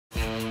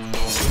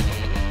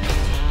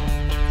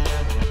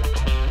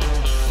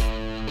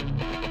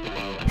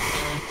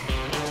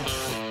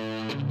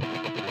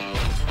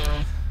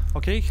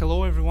Okay,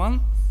 hello everyone,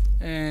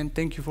 and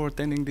thank you for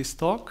attending this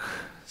talk.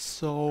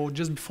 So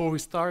just before we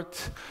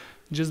start,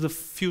 just a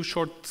few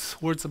short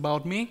words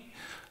about me.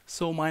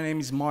 So my name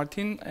is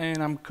Martin,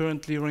 and I'm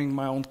currently running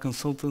my own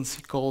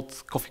consultancy called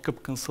Coffee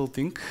Cup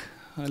Consulting,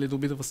 a little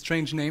bit of a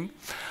strange name.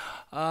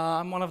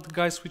 I'm one of the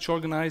guys which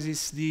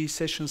organizes the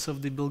sessions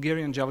of the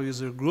Bulgarian Java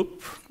user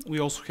group. We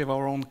also have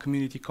our own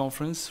community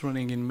conference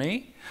running in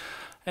May.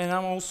 And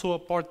I'm also a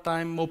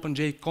part-time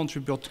OpenJDK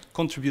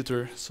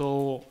contributor,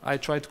 so I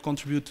try to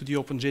contribute to the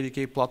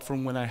OpenJDK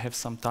platform when I have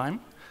some time.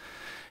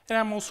 And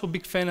I'm also a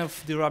big fan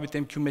of the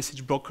RabbitMQ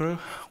message broker,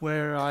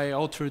 where I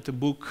authored a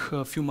book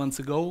a few months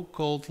ago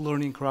called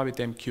Learning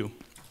RabbitMQ.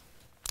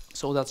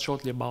 So that's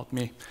shortly about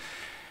me.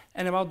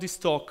 And about this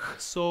talk,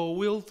 so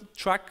we'll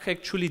track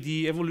actually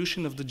the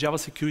evolution of the Java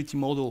security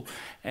model.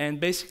 And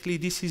basically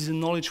this is a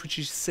knowledge which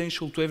is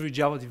essential to every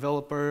Java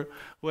developer,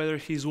 whether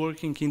he's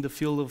working in the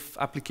field of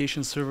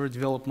application server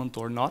development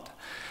or not.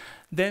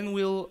 Then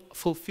we'll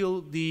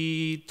fulfill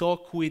the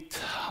talk with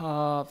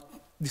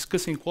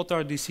discussing what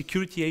are the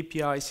security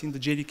APIs in the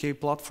JDK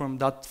platform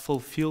that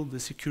fulfill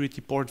the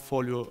security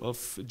portfolio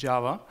of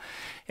Java.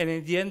 And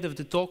at the end of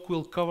the talk,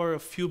 we'll cover a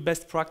few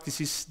best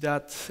practices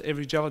that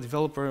every Java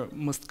developer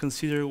must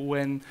consider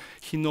when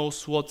he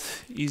knows what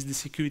is the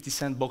security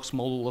sandbox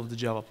model of the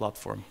Java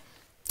platform.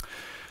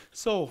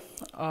 So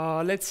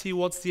let's see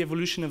what's the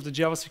evolution of the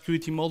Java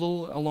security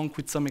model along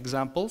with some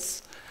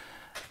examples.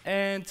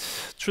 And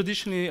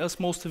traditionally, as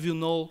most of you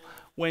know,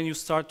 when you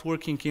start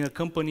working in a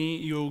company,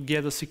 you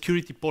get a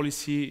security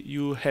policy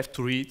you have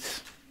to read.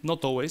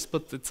 Not always,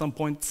 but at some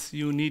point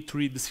you need to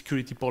read the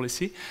security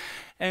policy.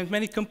 And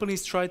many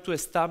companies try to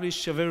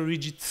establish a very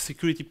rigid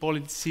security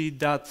policy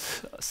that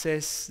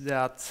says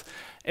that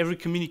every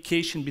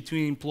communication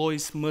between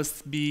employees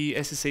must be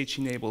SSH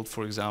enabled,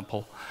 for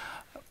example.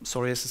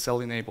 Sorry,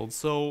 SSL enabled.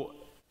 So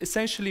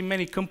essentially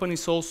many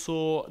companies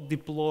also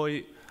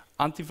deploy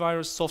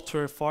antivirus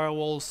software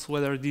firewalls,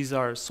 whether these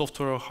are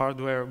software or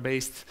hardware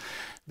based.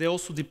 They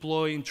also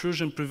deploy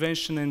intrusion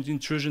prevention and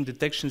intrusion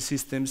detection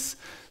systems.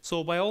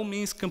 So by all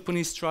means,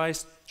 companies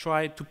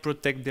try to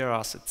protect their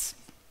assets.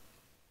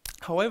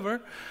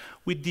 However,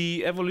 with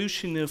the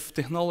evolution of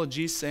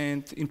technologies,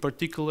 and in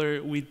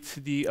particular with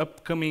the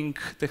upcoming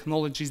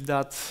technologies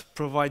that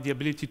provide the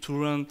ability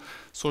to run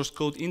source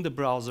code in the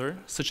browser,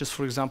 such as,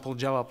 for example,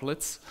 Java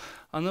applets,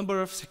 a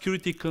number of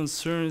security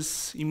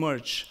concerns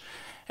emerge.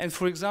 And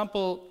for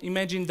example,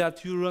 imagine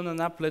that you run an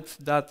applet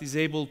that is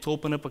able to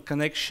open up a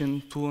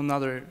connection to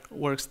another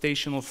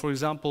workstation, or for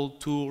example,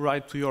 to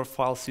write to your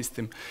file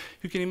system.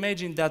 You can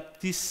imagine that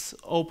this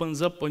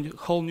opens up a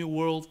whole new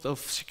world of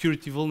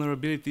security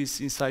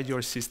vulnerabilities inside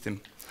your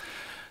system.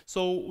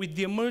 So with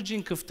the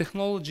emerging of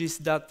technologies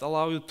that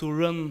allow you to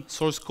run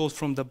source code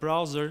from the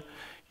browser,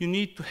 you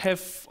need to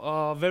have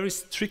a very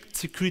strict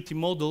security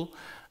model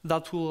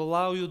that will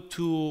allow you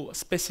to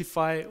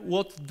specify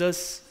what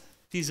does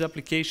these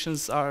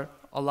applications are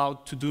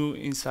allowed to do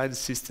inside the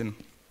system.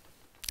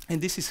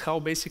 And this is how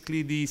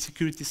basically the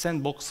security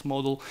sandbox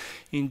model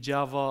in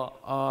Java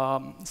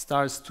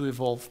starts to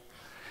evolve.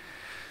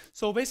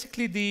 So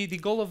basically the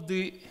goal of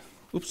the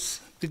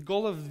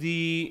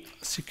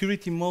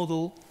security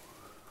model,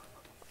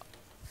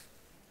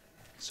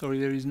 sorry,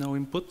 there is no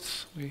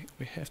input,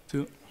 we have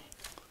to.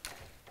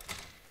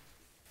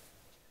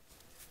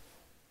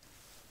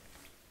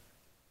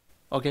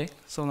 Okay,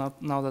 so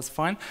now that's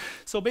fine.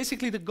 So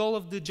basically the goal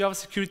of the Java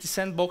Security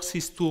Sandbox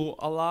is to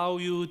allow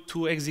you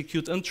to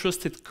execute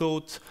untrusted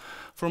code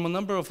from a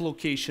number of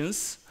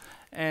locations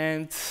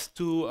and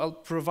to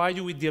provide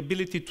you with the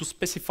ability to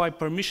specify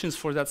permissions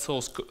for that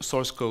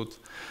source code.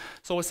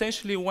 So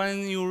essentially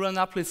when you run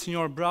applets in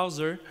your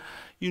browser,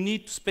 you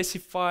need to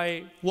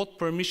specify what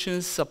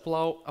permissions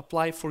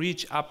apply for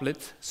each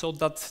applet so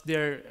that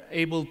they're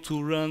able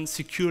to run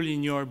securely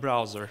in your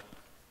browser.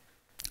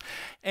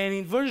 And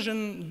in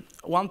version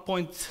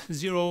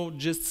 1.0,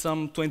 just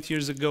some 20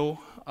 years ago,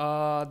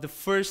 the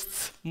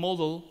first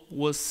model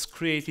was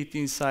created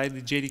inside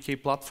the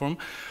JDK platform,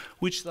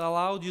 which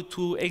allowed you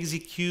to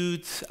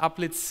execute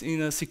applets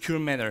in a secure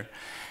manner.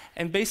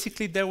 And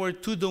basically, there were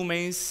two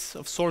domains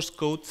of source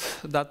code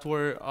that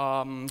were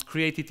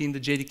created in the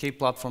JDK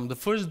platform. The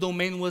first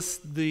domain was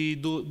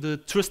the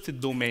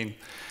trusted domain.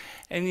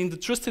 And in the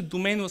trusted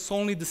domain was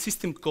only the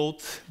system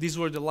code. These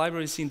were the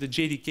libraries in the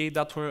JDK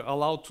that were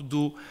allowed to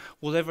do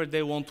whatever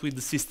they want with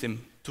the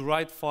system, to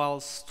write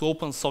files, to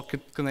open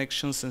socket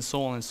connections, and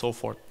so on and so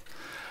forth.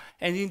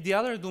 And in the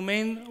other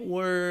domain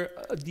were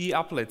the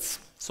applets.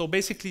 So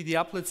basically, the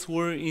applets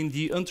were in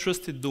the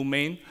untrusted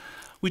domain,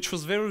 which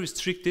was very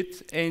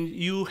restricted, and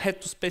you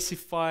had to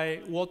specify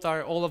what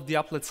are all of the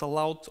applets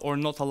allowed or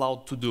not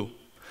allowed to do.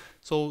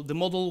 So the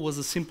model was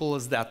as simple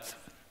as that.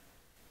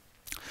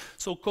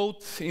 So code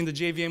in the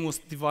JVM was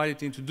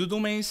divided into two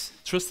domains,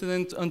 trusted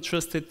and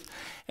untrusted,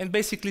 and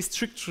basically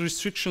strict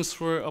restrictions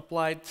were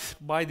applied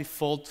by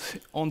default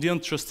on the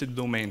untrusted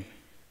domain.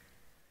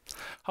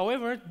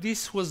 However,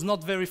 this was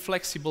not very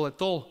flexible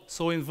at all.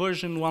 So in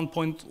version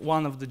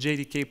 1.1 of the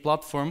JDK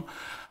platform,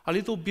 a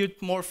little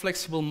bit more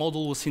flexible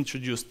model was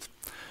introduced.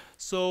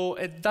 So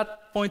at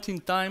that point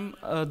in time,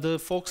 the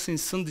folks in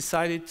Sun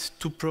decided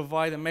to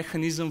provide a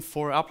mechanism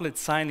for applet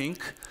signing,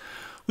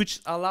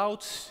 which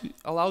allowed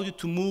you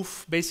to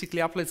move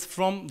basically applets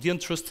from the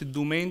untrusted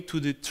domain to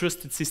the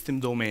trusted system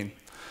domain.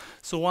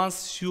 So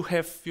once you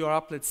have your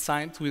applets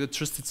signed with a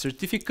trusted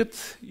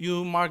certificate,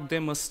 you mark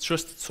them as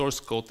trusted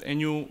source code,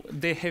 and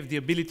they have the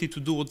ability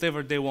to do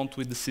whatever they want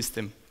with the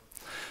system.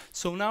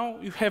 So now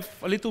you have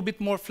a little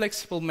bit more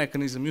flexible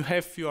mechanism. You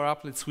have your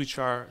applets which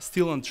are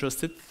still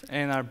untrusted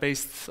and are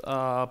based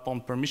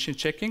upon permission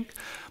checking,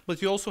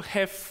 but you also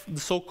have the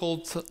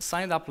so-called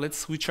signed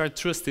applets which are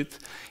trusted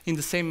in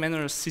the same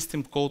manner as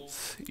system code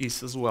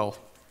is as well.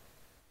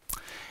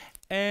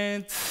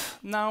 And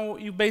now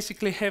you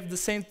basically have the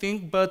same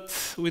thing,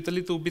 but with a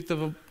little bit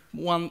of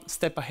one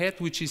step ahead,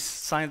 which is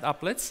signed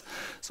applets.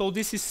 So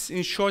this is,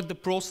 in short, the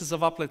process of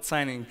applet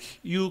signing.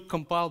 You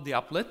compile the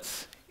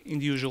applet in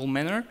the usual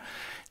manner,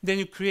 then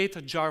you create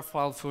a jar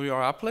file for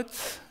your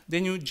applet,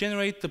 then you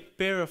generate a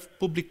pair of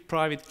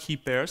public-private key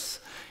pairs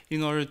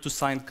in order to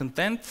sign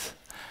content,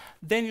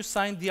 then you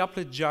sign the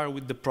applet jar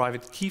with the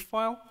private key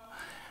file,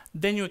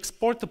 then you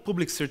export the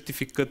public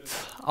certificate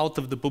out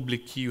of the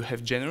public key you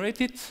have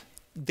generated,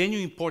 then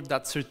you import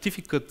that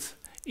certificate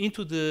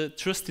into the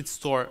trusted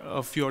store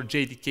of your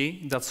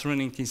JDK that's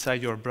running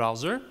inside your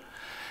browser.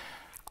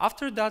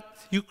 After that,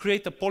 you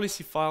create a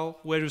policy file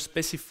where you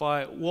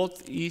specify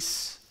what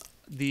is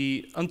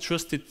the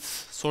untrusted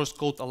source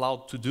code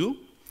allowed to do.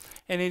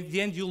 And at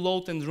the end, you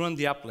load and run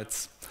the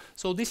applets.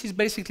 So this is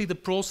basically the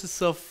process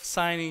of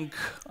signing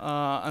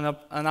an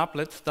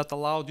applet that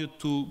allowed you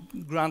to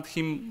grant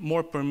him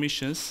more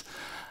permissions,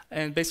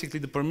 and basically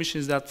the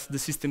permissions that the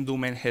system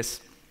domain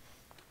has.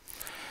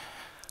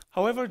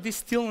 However, this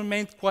still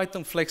remained quite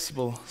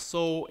inflexible.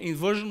 So in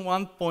version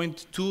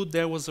 1.2,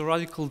 there was a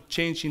radical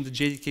change in the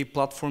JDK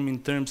platform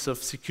in terms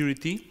of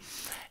security,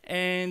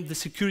 and the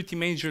security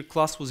manager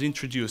class was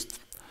introduced.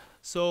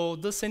 So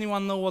does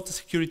anyone know what a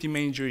security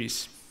manager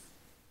is?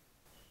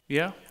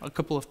 Yeah, a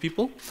couple of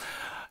people.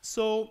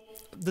 So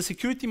the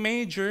security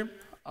manager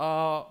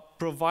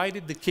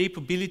provided the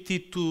capability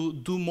to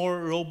do more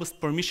robust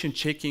permission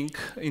checking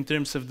in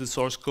terms of the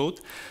source code.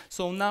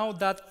 So now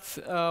that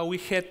we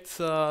had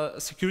a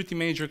security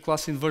manager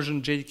class in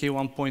version JDK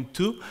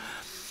 1.2,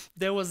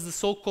 there was the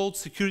so-called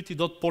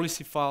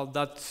security.policy file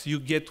that you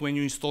get when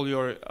you install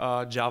your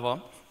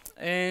Java.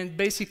 And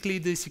basically,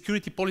 the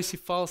security policy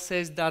file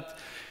says that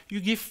you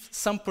give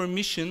some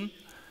permission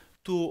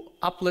to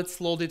applets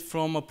loaded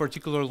from a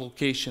particular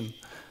location.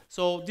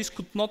 So this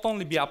could not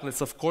only be applets,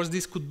 of course,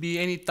 this could be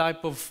any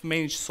type of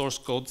managed source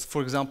codes.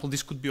 For example,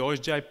 this could be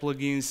OSGI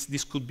plugins,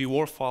 this could be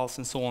WAR files,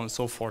 and so on and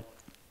so forth.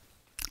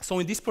 So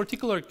in this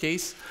particular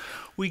case,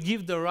 we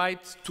give the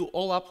right to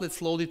all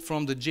applets loaded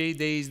from the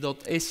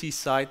jdays.se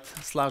site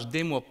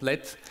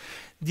 /demoapplet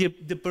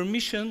the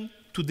permission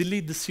to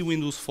delete the C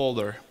Windows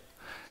folder.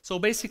 So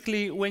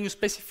basically, when you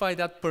specify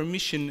that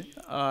permission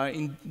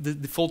in the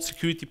default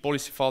security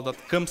policy file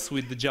that comes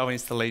with the Java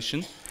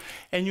installation,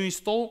 and you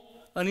install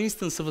an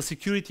instance of a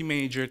security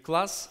manager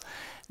class,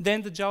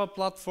 then the Java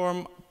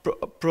platform,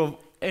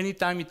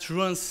 anytime it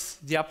runs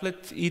the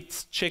applet,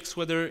 it checks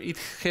whether it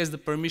has the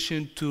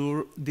permission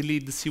to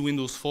delete the C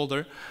Windows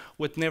folder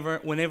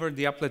whenever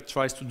the applet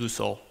tries to do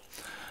so.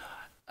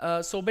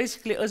 So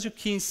basically, as you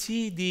can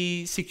see,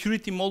 the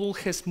security model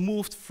has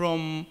moved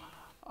from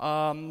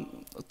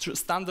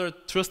standard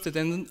trusted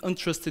and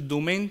untrusted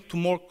domain to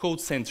more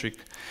code-centric.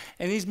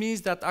 And this means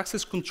that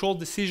access control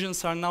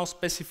decisions are now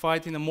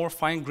specified in a more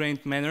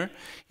fine-grained manner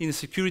in a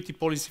security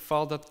policy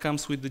file that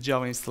comes with the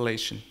Java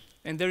installation.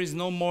 And there is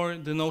no more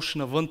the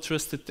notion of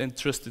untrusted and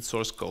trusted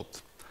source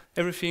code.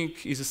 Everything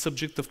is a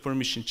subject of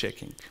permission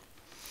checking.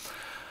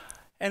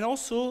 And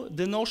also,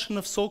 the notion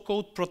of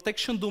so-called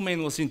protection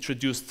domain was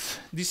introduced.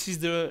 This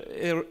is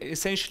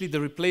essentially the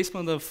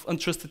replacement of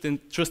untrusted and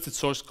trusted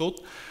source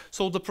code.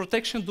 So the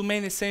protection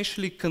domain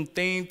essentially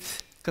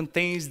contains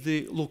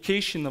the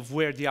location of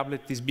where the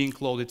applet is being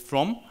loaded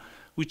from,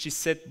 which is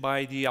set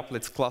by the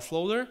applet's class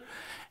loader,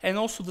 and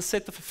also the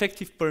set of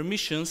effective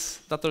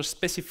permissions that are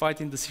specified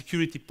in the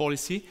security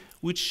policy,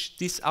 which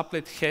this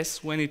applet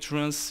has when it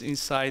runs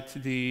inside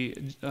the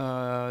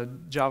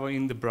Java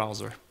in the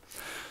browser.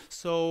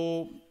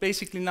 So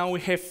basically now we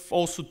have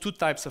also two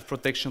types of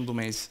protection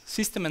domains,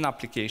 system and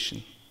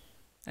application.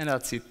 And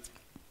that's it.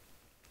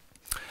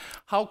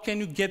 How can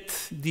you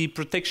get the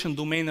protection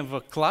domain of a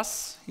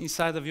class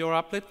inside of your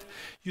applet?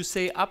 You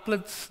say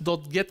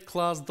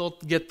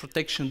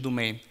applet.getClass.getProtection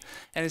domain.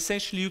 And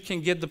essentially you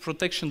can get the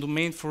protection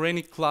domain for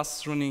any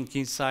class running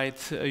inside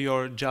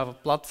your Java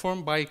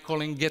platform by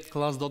calling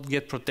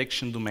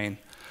getClass.getProtection domain.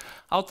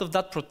 Out of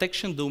that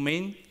protection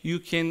domain, you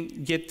can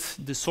get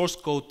the source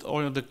code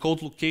or the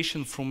code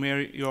location from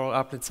where your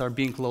applets are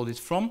being loaded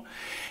from.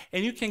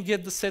 And you can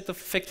get the set of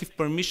effective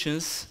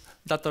permissions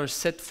that are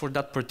set for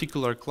that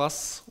particular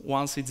class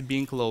once it's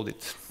being loaded.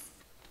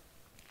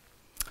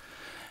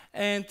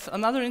 And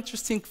another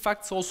interesting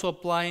facts also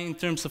apply in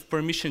terms of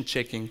permission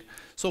checking.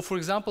 So for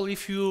example,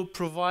 if you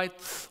provide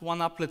one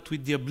applet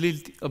with the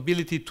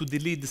ability to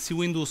delete the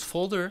cWindows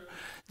folder,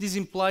 this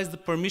implies the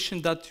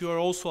permission that you are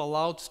also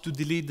allowed to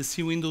delete the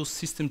cWindows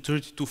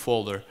System32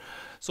 folder.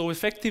 So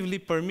effectively,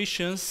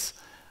 permissions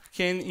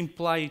can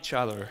imply each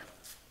other.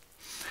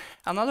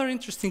 Another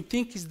interesting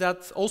thing is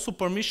that also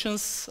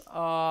permissions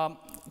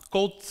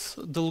code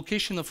the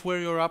location of where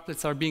your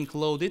applets are being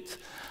loaded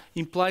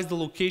implies the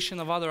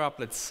location of other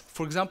applets.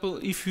 For example,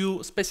 if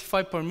you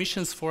specify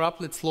permissions for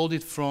applets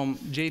loaded from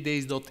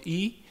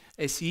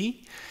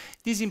jDays.se,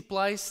 this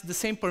implies the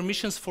same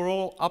permissions for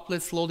all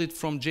applets loaded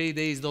from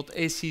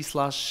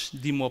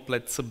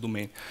jDays.se/demoapplet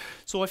subdomain.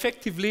 So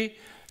effectively,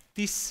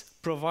 this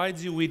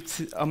provides you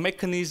with a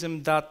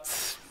mechanism that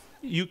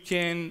you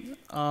can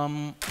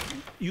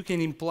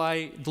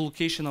imply the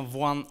location of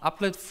one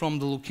applet from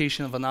the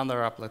location of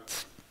another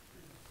applet.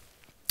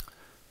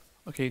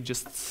 Okay,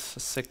 just a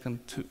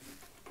second to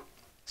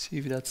see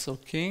if that's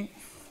okay.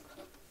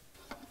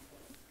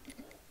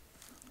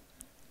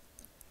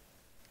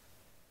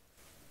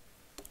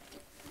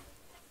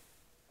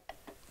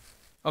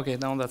 Okay,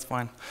 now that's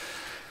fine.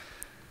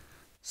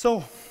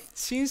 So,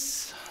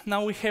 since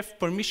now we have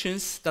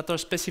permissions that are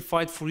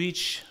specified for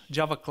each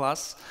Java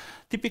class,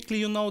 typically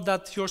you know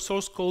that your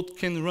source code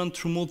can run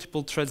through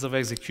multiple threads of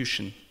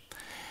execution.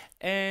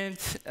 And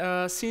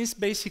since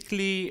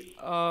basically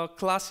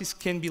classes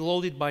can be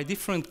loaded by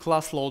different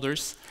class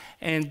loaders,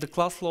 and the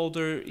class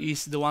loader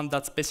is the one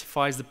that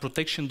specifies the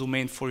protection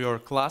domain for your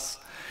class,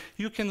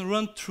 you can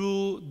run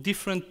through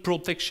different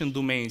protection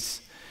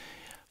domains.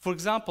 For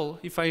example,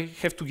 if I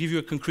have to give you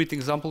a concrete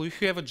example,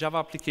 if you have a Java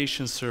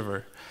application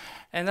server,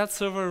 and that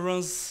server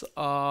runs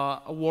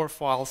WAR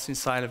files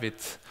inside of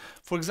it.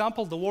 For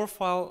example, the WAR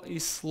file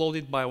is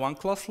loaded by one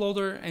class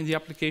loader, and the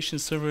application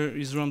server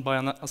is run by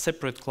a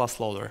separate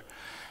class loader.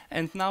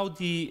 And now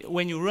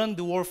when you run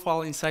the WAR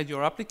file inside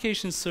your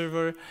application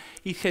server,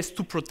 it has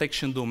two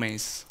protection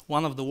domains,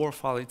 one of the WAR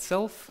file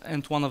itself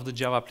and one of the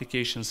Java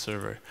application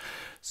server.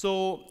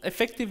 So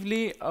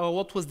effectively,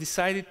 what was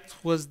decided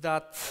was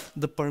that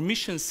the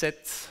permission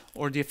set,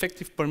 or the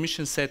effective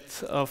permission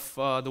set of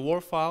the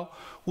WAR file,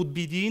 would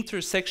be the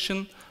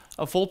intersection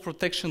of all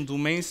protection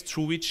domains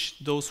through which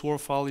those WAR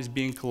file is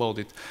being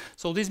loaded.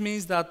 So this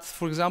means that,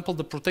 for example,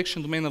 the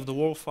protection domain of the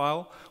WAR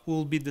file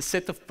will be the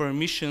set of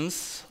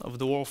permissions of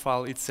the WAR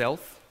file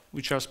itself,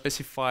 which are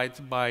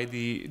specified by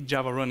the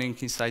Java running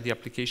inside the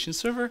application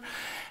server,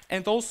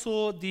 and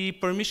also the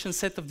permission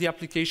set of the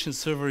application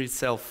server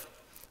itself.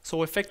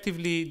 So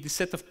effectively, the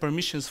set of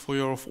permissions for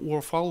your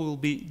WAR file will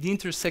be the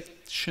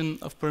intersection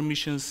of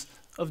permissions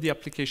of the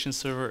application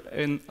server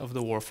and of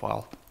the WAR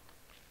file.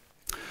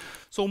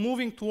 So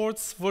moving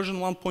towards version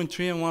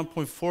 1.3 and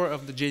 1.4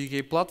 of the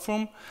JDK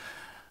platform,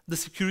 the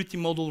security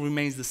model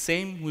remains the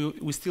same.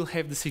 We still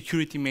have the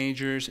security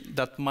managers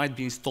that might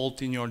be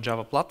installed in your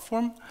Java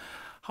platform.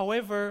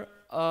 However,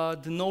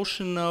 the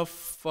notion of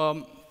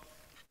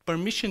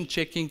permission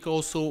checking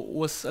also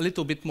was a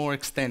little bit more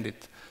extended.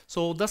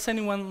 So does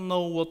anyone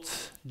know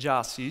what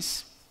JAS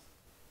is?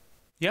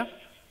 Yeah?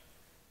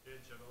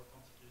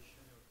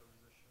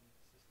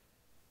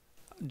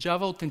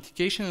 Java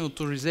Authentication and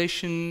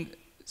Authorization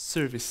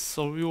Service.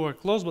 So you are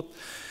close, but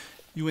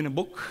you in a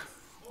book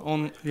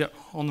on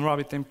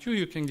RabbitMQ,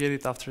 you can get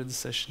it after the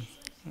session.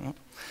 Yeah.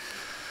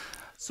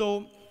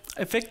 So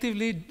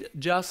effectively,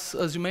 JAS,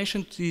 as you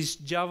mentioned, is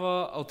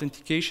Java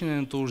Authentication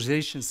and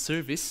Authorization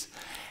Service.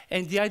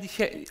 And the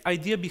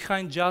idea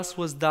behind JAS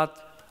was that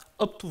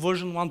up to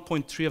version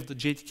 1.3 of the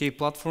JDK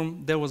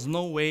platform, there was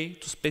no way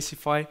to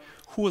specify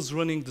who was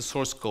running the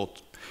source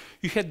code.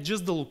 You had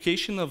just the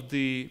location of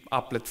the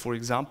applet, for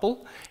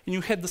example, and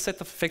you had the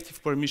set of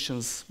effective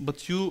permissions,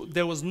 but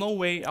there was no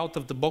way out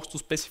of the box to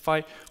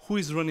specify who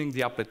is running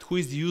the applet, who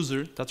is the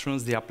user that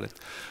runs the applet.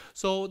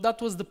 So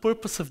that was the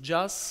purpose of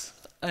JAS,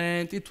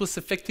 and it was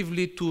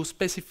effectively to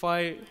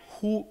specify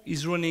who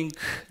is running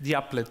the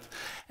applet.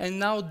 And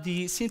now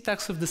the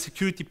syntax of the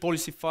security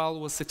policy file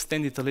was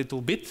extended a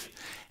little bit,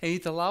 and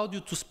it allowed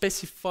you to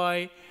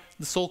specify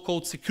the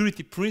so-called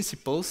security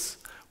principles,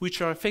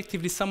 which are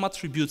effectively some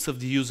attributes of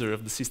the user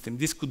of the system.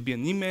 This could be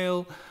an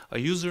email, a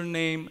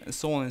username, and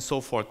so on and so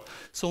forth.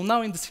 So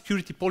now in the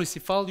security policy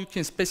file, you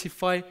can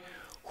specify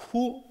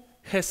who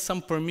has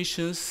some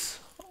permissions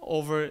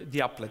over the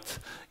applet.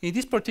 In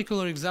this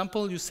particular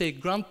example, you say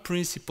grant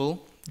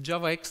principal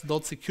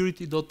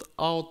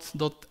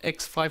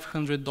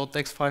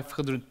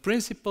javax.security.out.x500.x500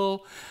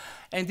 principal,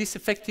 and this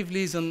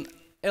effectively is an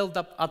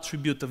LDAP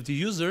attribute of the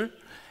user,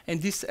 and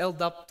this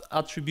LDAP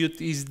attribute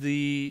is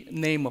the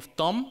name of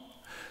Tom.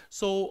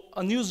 So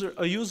a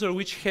user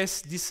which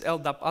has this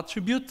LDAP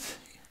attribute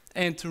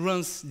and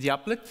runs the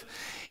applet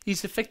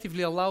is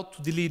effectively allowed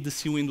to delete the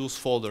cWindows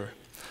folder.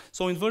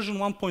 So in version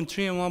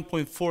 1.3 and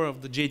 1.4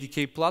 of the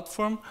JDK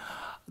platform,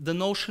 the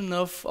notion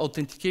of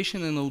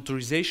authentication and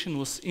authorization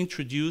was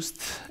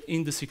introduced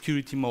in the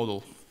security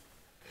model.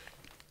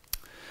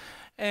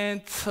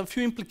 And a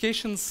few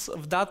implications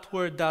of that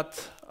were that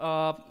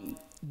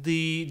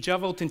the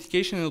Java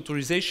authentication and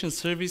authorization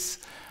service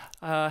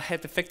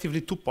had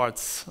effectively two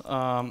parts,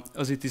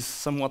 as it is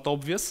somewhat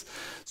obvious.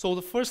 So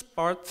the first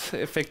part,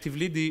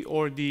 effectively, the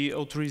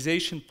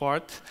authorization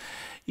part,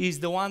 is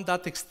the one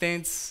that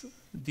extends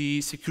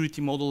the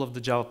security model of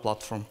the Java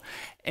platform.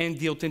 And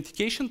the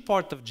authentication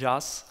part of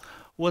JAS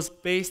was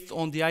based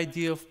on the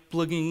idea of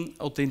plugging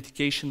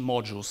authentication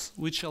modules,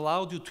 which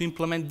allowed you to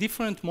implement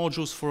different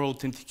modules for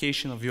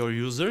authentication of your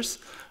users,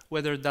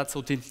 whether that's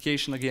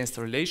authentication against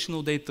a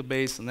relational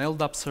database, an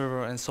LDAP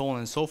server, and so on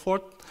and so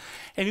forth.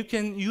 And you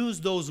can use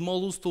those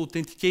modules to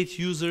authenticate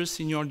users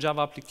in your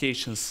Java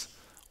applications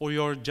or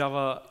your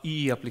Java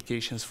EE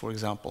applications, for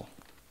example.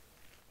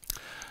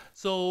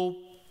 So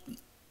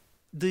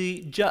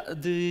the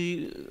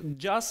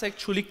JAS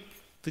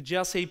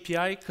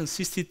API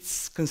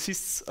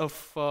consists of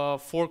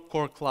 4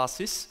 core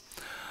classes.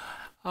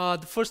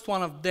 The first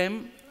one of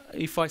them,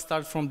 if I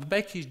start from the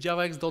back, is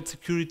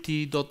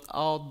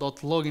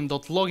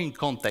javax.security.out.login.login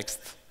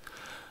context.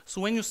 So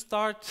when you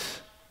start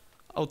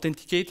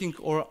authenticating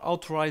or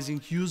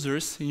authorizing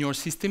users in your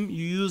system,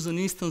 you use an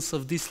instance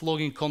of this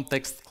login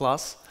context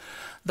class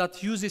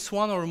that uses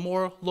one or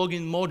more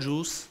login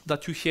modules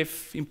that you have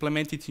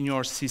implemented in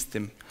your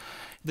system.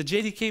 The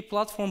JDK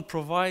platform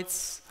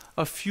provides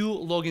a few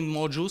login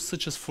modules,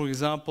 such as, for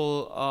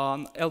example,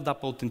 an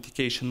LDAP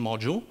authentication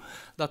module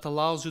that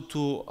allows you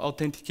to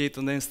authenticate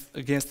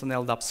against an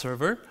LDAP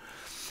server.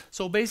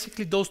 So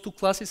basically, those two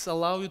classes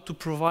allow you to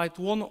provide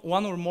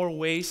one or more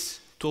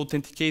ways to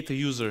authenticate a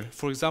user.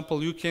 For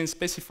example, you can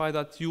specify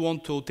that you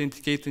want to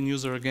authenticate a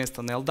user against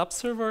an LDAP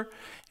server,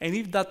 and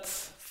if that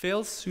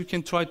fails, you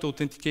can try to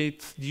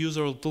authenticate the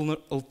user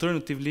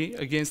alternatively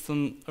against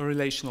a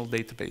relational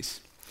database.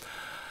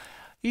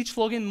 Each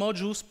login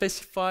module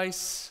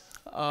specifies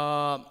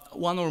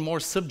one or more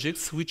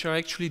subjects, which are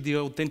actually the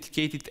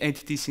authenticated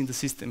entities in the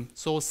system.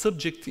 So a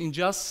subject in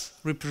JAS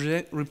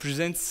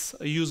represents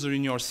a user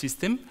in your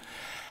system,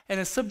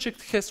 and a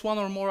subject has one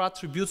or more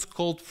attributes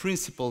called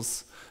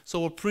principals.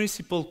 So a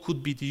principal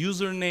could be the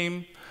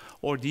username,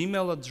 or the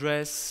email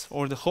address,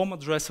 or the home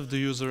address of the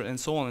user, and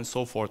so on and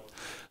so forth.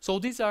 So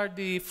these are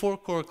the 4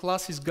 core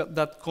classes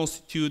that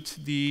constitute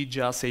the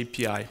JAS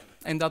API,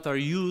 and that are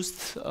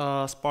used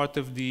as part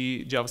of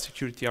the Java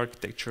security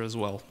architecture as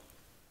well.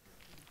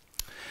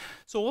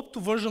 So up to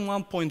version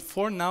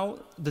 1.4 now,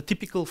 the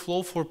typical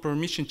flow for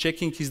permission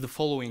checking is the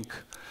following.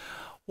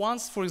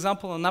 Once, for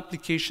example, an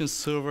application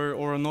server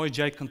or an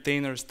OGI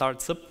container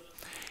starts up,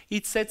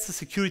 it sets a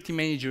security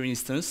manager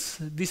instance.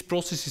 This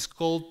process is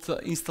called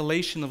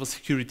installation of a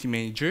security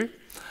manager.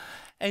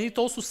 And it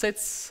also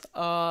sets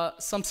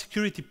some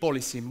security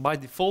policy. By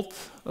default,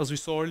 as we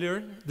saw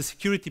earlier, the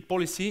security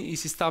policy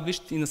is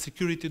established in a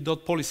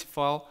security.policy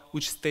file,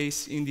 which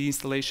stays in the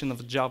installation of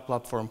the Java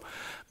platform.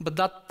 But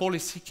that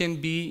policy can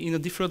be in a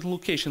different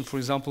location, for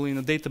example, in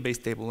a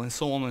database table, and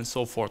so on and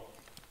so forth.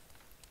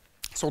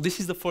 So this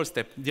is the first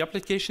step. The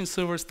application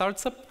server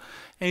starts up,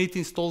 and it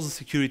installs the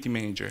security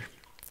manager.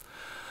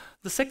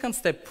 The second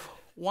step,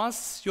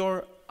 once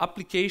your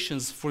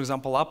applications, for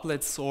example,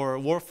 applets or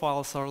WAR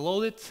files are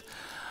loaded,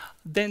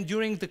 then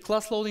during the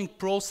class loading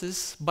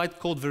process,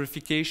 bytecode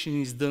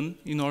verification is done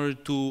in order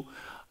to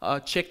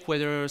check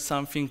whether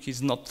something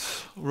is not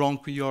wrong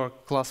with your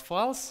class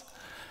files.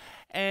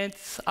 And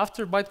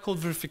after bytecode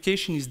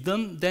verification is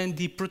done, then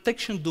the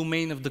protection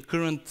domain of the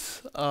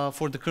current,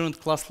 for the current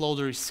class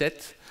loader is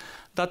set.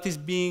 That is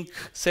being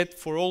set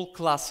for all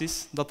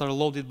classes that are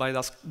loaded by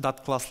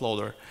that class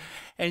loader.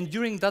 And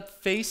during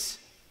that phase,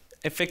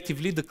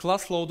 effectively, the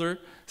class loader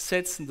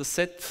sets the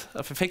set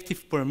of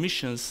effective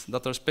permissions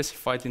that are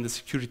specified in the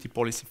security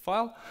policy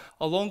file,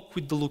 along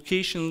with the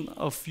location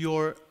of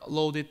your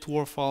loaded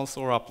WAR files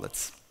or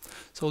applets.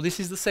 So this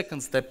is the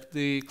second step.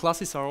 The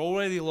classes are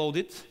already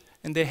loaded,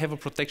 and they have a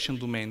protection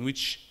domain,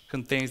 which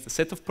contains the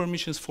set of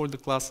permissions for the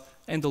class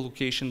and the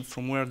location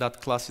from where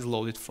that class is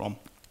loaded from.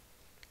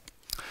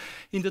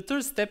 In the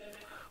third step,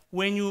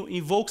 when you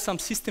invoke some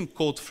system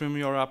code from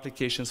your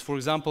applications, for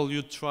example,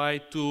 you try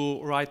to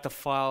write a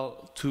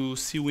file to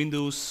C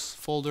Windows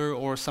folder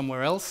or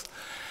somewhere else,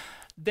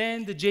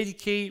 then the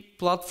JDK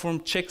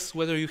platform checks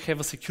whether you have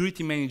a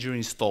security manager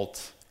installed.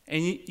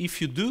 And if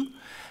you do,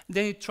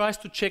 then it tries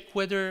to check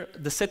whether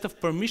the set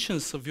of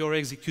permissions of your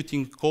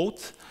executing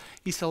code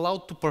is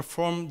allowed to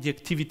perform the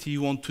activity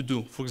you want to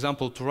do. For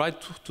example, to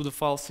write to the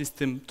file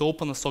system, to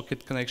open a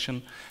socket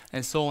connection,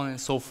 and so on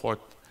and so forth.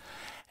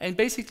 And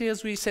basically,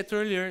 as we said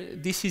earlier,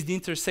 this is the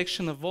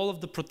intersection of all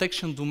of the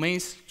protection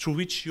domains through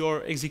which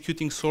your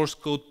executing source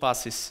code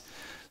passes.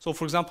 So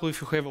for example, if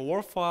you have a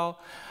WAR file,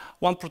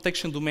 one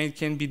protection domain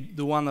can be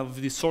the one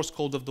of the source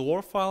code of the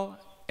WAR file,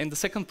 and the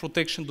second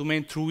protection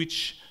domain through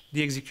which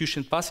the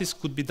execution passes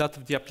could be that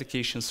of the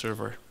application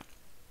server.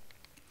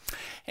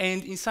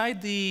 And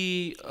inside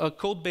the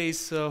code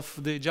base of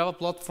the Java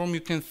platform, you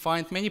can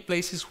find many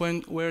places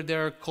where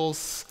there are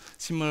calls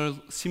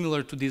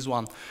similar to this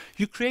one.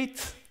 You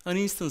create an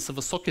instance of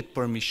a socket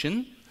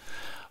permission,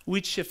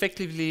 which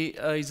effectively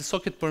is a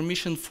socket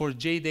permission for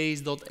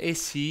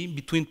jDays.se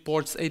between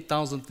ports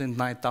 8000 and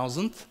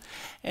 9000.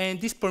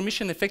 And this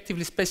permission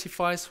effectively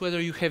specifies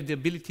whether you have the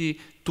ability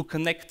to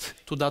connect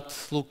to that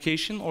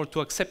location or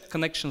to accept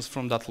connections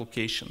from that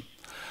location.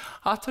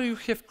 After you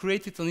have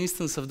created an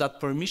instance of that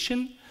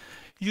permission,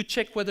 you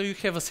check whether you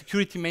have a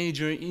security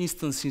manager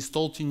instance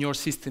installed in your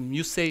system.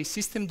 You say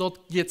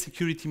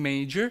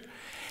system.getSecurityManager,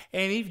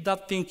 and if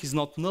that thing is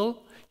not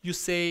null, you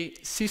say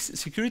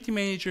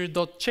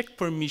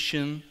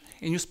securityManager.checkPermission,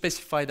 and you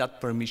specify that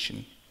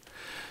permission.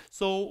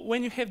 So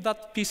when you have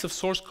that piece of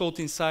source code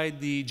inside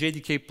the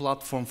JDK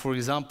platform, for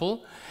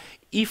example,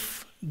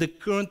 if the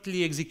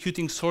currently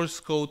executing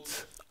source code,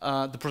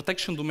 the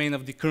protection domain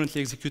of the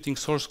currently executing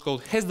source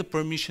code has the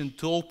permission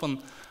to open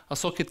a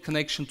socket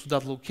connection to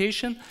that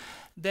location,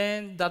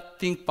 then that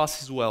thing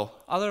passes well.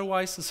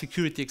 Otherwise, a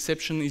security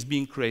exception is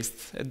being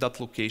raised at that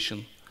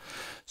location.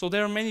 So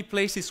there are many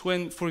places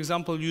when, for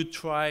example, you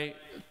try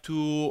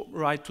to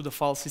write to the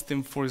file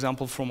system, for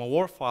example, from a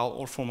WAR file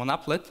or from an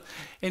applet,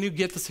 and you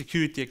get a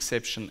security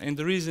exception. And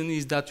the reason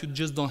is that you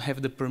just don't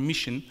have the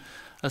permission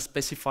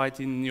specified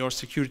in your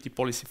security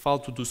policy file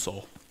to do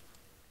so.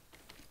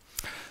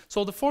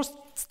 So the first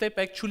step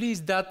actually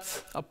is that,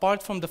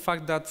 apart from the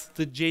fact that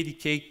the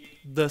JDK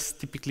does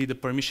typically the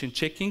permission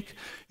checking,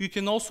 you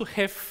can also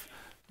have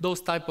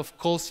those type of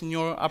calls in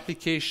your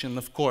application,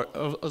 of course,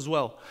 as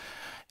well.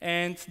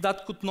 And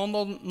that could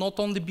not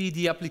only be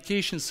the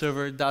application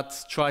server that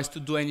tries to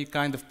do any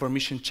kind of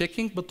permission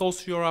checking, but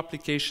also your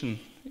application,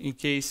 in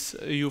case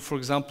you, for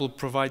example,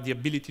 provide the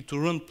ability to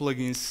run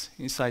plugins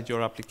inside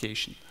your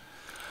application.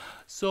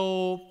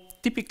 So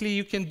typically,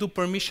 you can do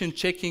permission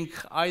checking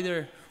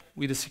either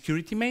with a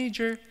security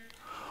manager,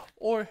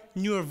 or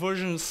newer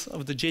versions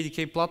of the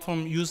JDK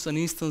platform use an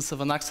instance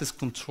of an access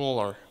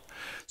controller.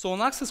 So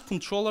an access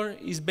controller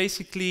is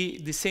basically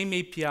the same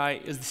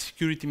API as the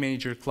security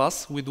manager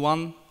class with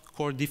one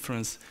core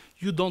difference.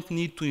 You don't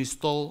need to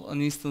install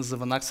an instance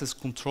of an access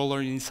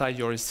controller inside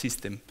your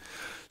system.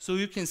 So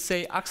you can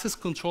say access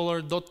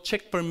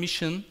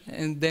controller.checkPermission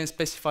and then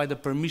specify the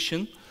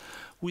permission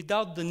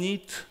without the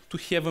need to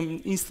have an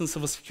instance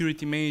of a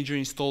security manager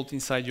installed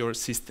inside your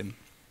system.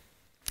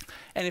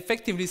 And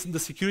effectively, the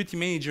security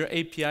manager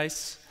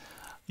APIs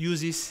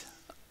uses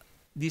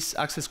this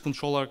access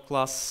controller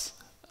class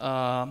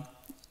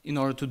in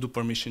order to do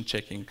permission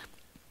checking.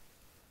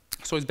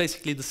 So it's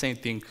basically the same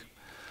thing.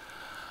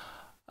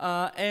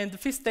 And the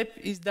fifth step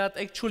is that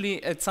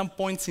actually at some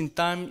points in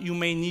time you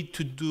may need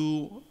to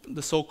do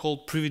the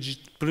so-called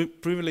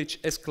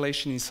privilege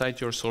escalation inside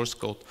your source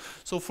code.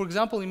 So for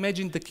example,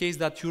 imagine the case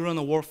that you run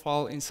a WAR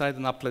file inside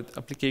an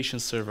application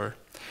server.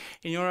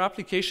 And your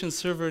application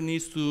server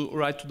needs to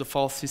write to the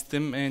file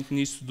system and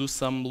needs to do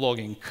some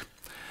logging.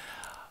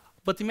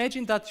 But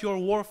imagine that your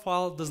WAR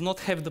file does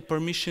not have the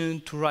permission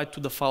to write to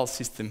the file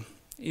system.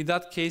 In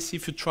that case,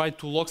 if you try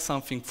to log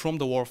something from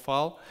the WAR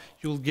file,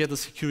 you'll get a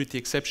security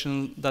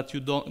exception that you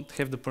don't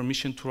have the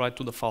permission to write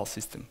to the file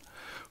system.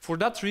 For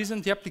that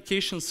reason, the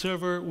application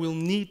server will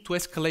need to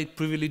escalate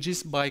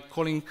privileges by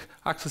calling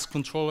access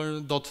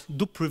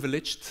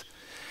controller.doPrivileged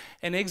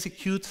and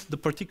execute the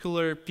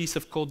particular piece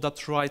of code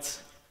that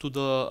writes to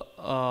the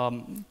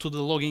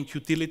logging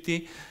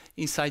utility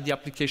inside the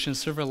application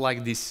server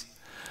like this.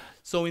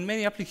 So in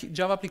many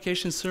Java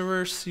application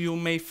servers, you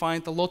may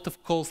find a lot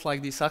of calls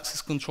like this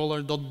access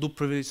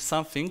controller.doPrivilege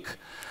something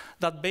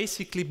that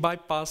basically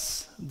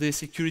bypass the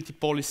security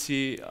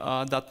policy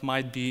that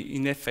might be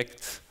in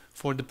effect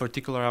for the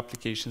particular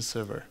application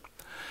server.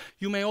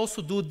 You may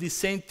also do the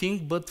same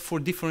thing, but for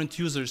different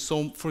users.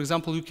 So, for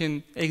example, you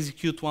can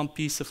execute one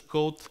piece of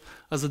code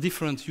as a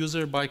different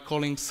user by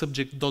calling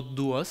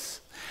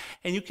subject.doas.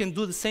 And you can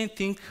do the same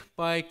thing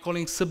by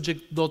calling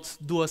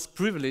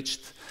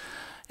subject.doasPrivileged.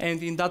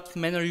 And in that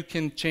manner, you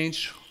can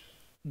change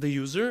the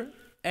user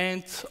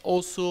and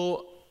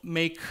also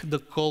make the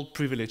call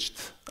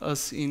privileged,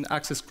 as in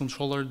access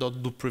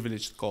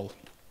controller.doPrivileged call.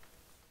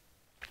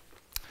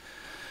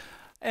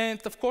 And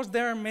of course,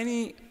 there are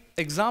many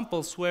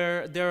examples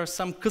where there are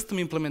some custom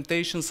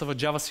implementations of a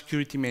Java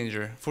security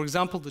manager. For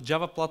example, the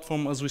Java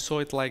platform, as we saw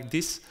it like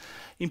this,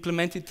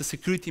 implemented the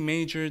security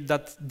manager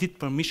that did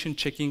permission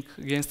checking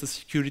against the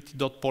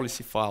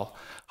security.policy file.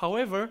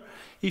 However,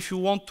 if you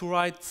want to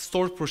write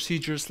stored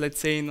procedures, let's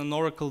say in an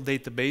Oracle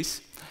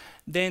database,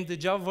 then the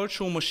Java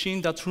virtual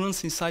machine that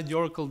runs inside the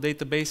Oracle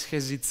database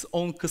has its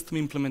own custom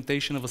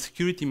implementation of a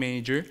security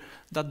manager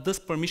that does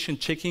permission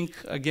checking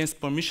against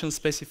permissions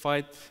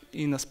specified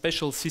in a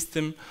special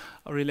system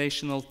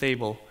relational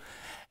table.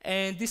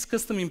 And this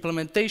custom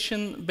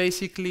implementation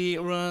basically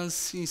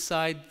runs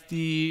inside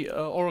the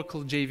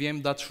Oracle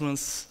JVM that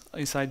runs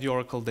inside the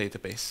Oracle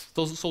database.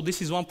 So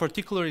this is one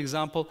particular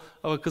example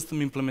of a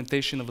custom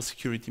implementation of a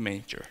security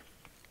manager.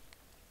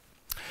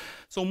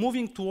 So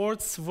moving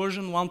towards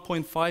version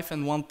 1.5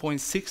 and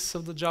 1.6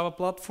 of the Java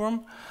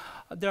platform,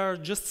 there are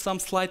just some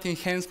slight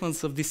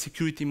enhancements of this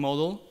security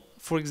model.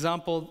 For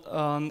example,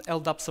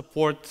 LDAP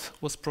support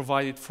was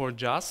provided for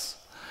JAS.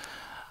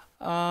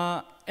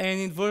 And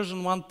in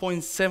version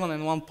 1.7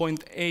 and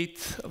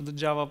 1.8 of the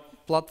Java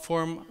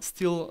platform,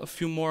 still a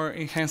few more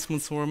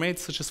enhancements were made,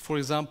 such as, for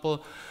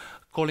example,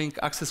 calling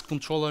access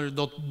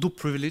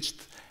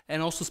controller.doPrivileged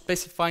and also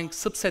specifying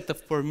subset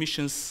of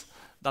permissions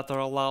that are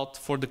allowed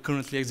for the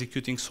currently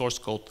executing source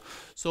code.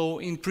 So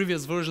in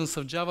previous versions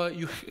of Java,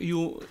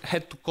 you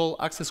had to call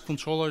access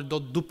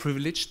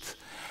controller.doPrivileged,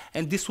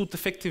 and this would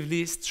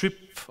effectively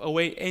strip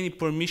away any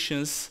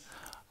permissions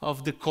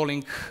of the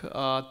calling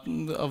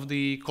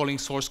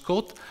source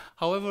code.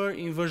 However,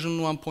 in version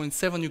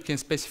 1.7, you can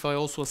specify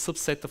also a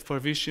subset of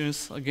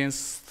permissions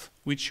against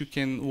which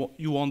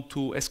you want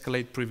to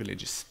escalate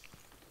privileges.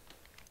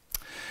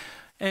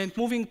 And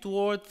moving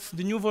towards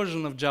the new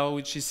version of Java,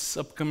 which is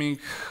upcoming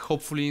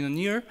hopefully in a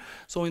year.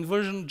 So in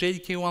version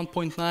JDK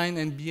 1.9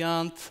 and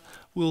beyond,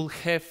 we'll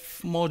have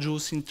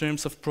modules in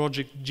terms of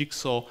Project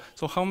Jigsaw.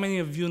 So how many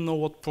of you know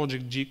what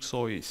Project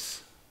Jigsaw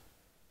is?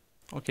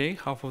 Okay,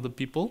 half of the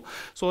people.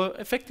 So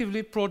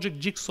effectively, Project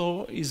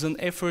Jigsaw is an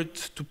effort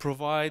to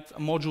provide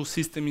a module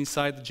system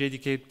inside the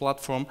JDK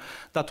platform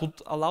that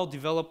would allow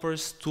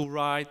developers to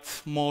write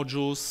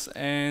modules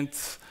and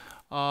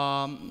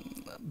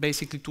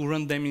basically to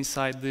run them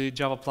inside the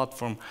Java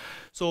platform.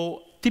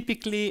 So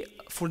typically,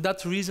 for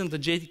that reason, the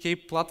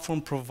JDK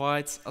platform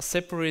provides a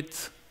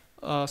separate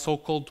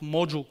so-called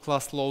module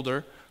class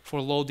loader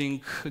for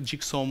loading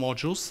Jigsaw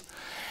modules.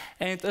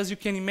 And as you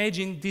can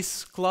imagine,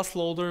 this class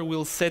loader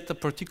will set a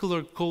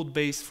particular code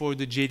base for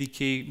the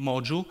JDK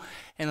module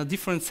and a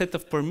different set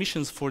of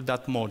permissions for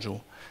that module.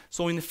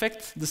 So in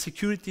effect, the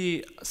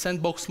security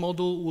sandbox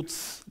module would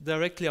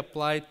directly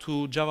apply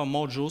to Java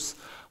modules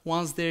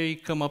once they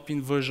come up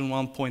in version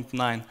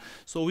 1.9.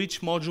 So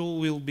each module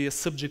will be a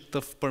subject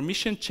of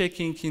permission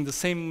checking in the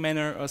same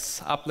manner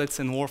as applets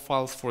and war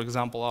files, for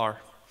example,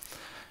 are.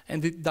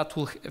 And that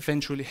will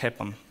eventually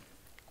happen.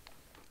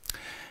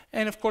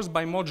 And of course,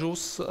 by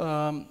modules,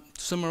 to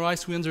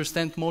summarize, we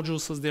understand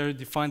modules as they are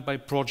defined by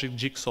Project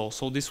Jigsaw.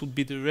 So this would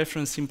be the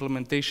reference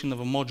implementation of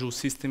a module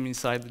system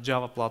inside the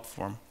Java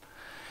platform.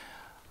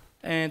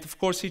 And of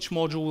course, each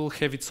module will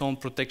have its own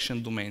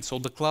protection domain. So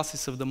the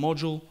classes of the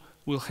module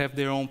will have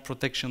their own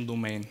protection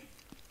domain.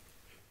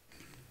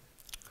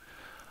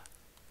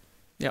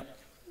 Yeah.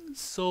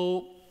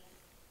 So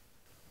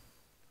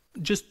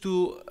just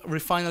to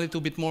refine a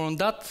little bit more on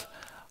that,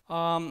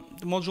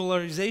 the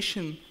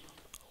modularization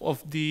of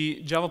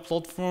the Java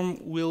platform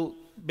will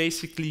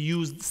basically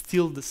use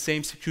still the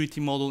same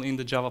security model in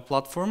the Java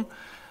platform.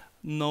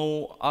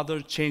 No other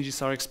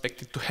changes are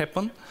expected to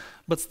happen,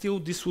 but still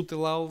this would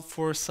allow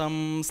for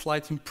some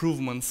slight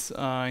improvements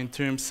in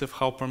terms of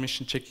how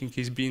permission checking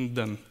is being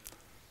done.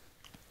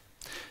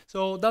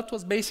 So that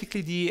was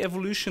basically the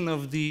evolution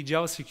of the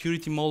Java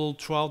security model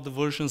throughout the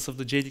versions of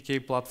the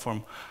JDK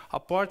platform.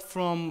 Apart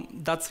from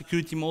that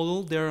security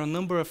model, there are a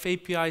number of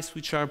APIs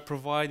which are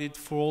provided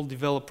for all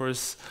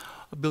developers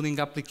building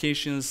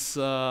applications,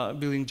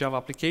 building Java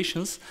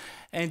applications.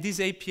 And these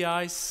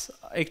APIs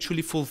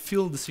actually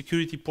fulfill the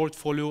security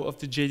portfolio of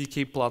the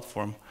JDK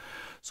platform.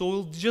 So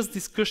we'll just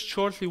discuss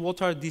shortly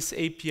what are these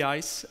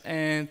APIs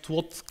and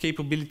what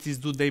capabilities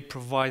do they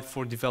provide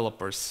for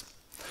developers.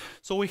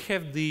 So we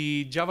have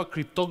the Java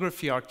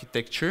cryptography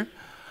architecture.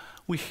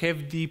 We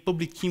have the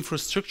public key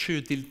infrastructure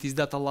utilities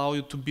that allow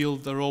you to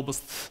build a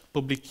robust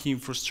public key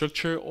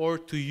infrastructure or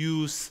to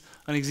use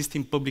an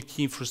existing public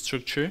key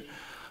infrastructure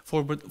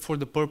for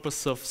the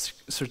purpose of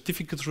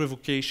certificate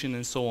revocation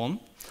and so on.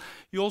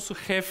 You also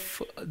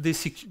have the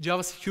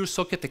Java Secure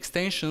Socket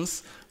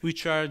extensions,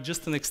 which are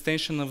just an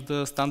extension of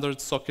the standard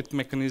socket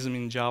mechanism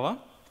in Java.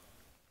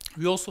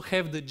 We also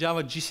have the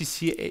Java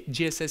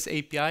GSS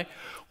API,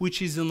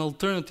 which is an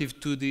alternative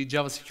to the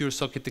Java Secure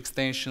Socket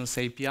Extensions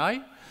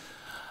API.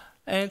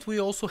 And we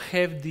also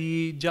have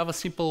the Java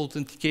Simple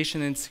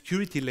Authentication and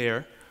Security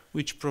layer,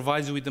 which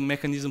provides you with a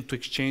mechanism to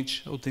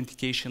exchange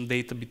authentication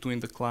data between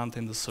the client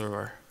and the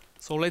server.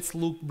 So let's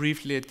look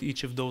briefly at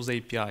each of those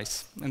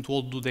APIs and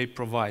what do they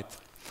provide.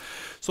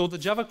 So the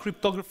Java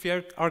cryptography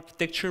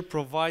architecture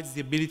provides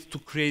the ability to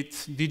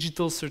create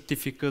digital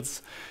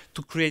certificates,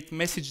 to create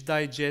message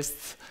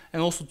digests,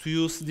 and also to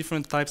use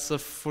different types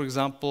of, for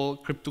example,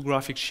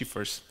 cryptographic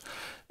chiffres.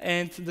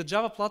 And the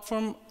Java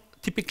platform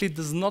typically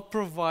does not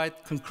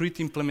provide concrete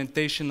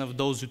implementation of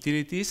those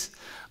utilities,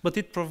 but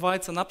it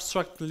provides an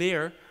abstract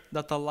layer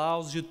that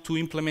allows you to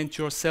implement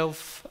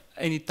yourself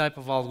any type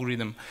of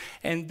algorithm.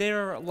 And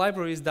there are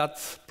libraries that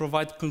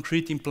provide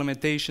concrete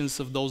implementations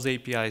of those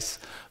APIs.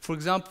 For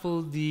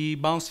example, the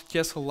Bouncy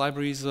Castle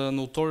library is a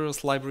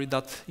notorious library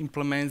that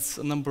implements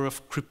a number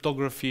of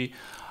cryptography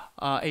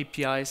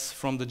APIs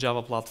from the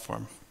Java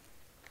platform.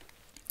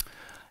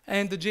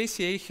 And the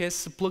JCA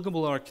has a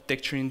pluggable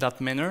architecture in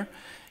that manner.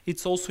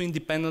 It's also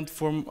independent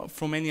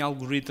from any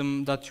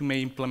algorithm that you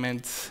may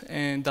implement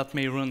and that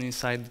may run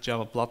inside the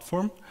Java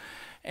platform.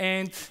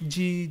 And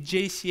the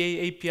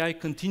JCA API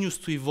continues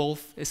to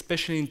evolve,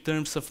 especially in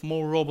terms of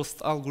more robust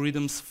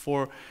algorithms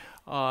for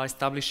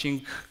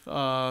establishing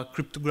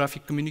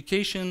cryptographic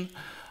communication,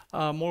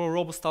 a more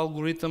robust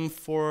algorithm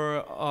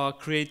for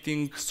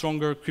creating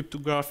stronger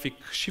cryptographic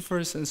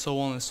chiffres, and so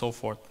on and so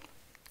forth.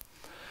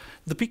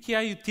 The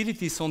PKI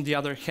utilities, on the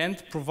other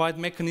hand, provide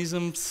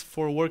mechanisms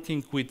for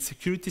working with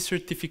security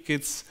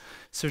certificates,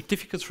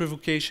 certificate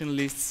revocation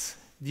lists,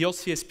 the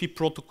OCSP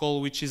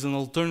protocol, which is an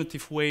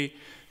alternative way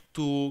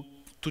to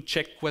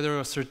check whether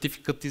a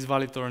certificate is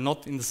valid or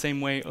not, in the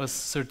same way as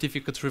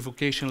certificate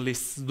revocation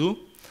lists do,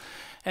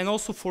 and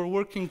also for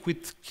working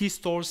with key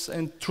stores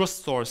and trust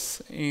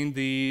stores in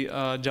the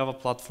Java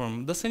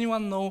platform. Does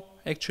anyone know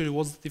actually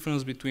what's the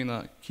difference between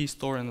a key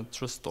store and a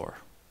trust store?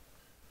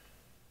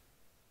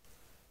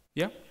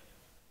 Yeah?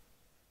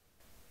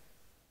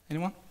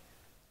 Anyone?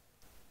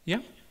 Yeah?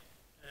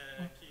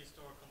 Key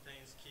store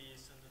contains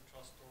keys and the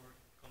trust store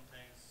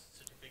contains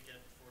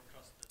certificate for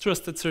trusted.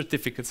 Trusted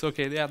certificates,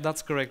 okay, yeah,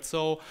 that's correct.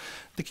 So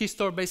the key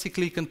store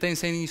basically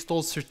contains any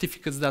installed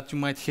certificates that you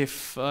might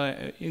have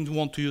and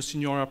want to use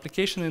in your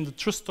application, and the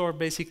trust store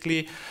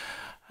basically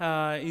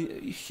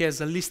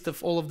has a list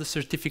of all of the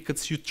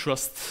certificates you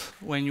trust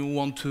when you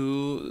want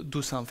to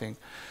do something.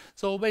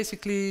 So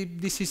basically,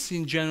 this is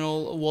in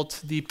general what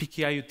the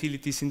PKI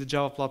utilities in the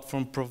Java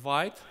platform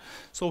provide.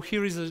 So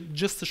here is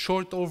just a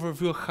short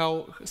overview of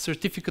how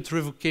certificate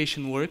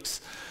revocation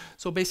works.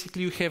 So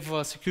basically, you have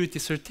a security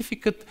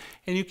certificate,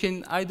 and you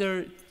can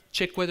either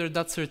check whether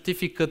that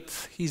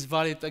certificate is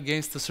valid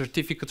against the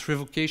certificate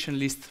revocation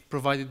list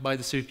provided by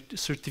the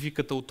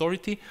certificate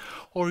authority,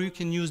 or you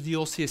can use the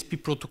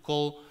OCSP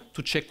protocol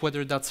to check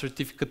whether that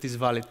certificate is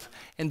valid.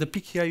 And the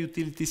PKI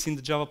utilities in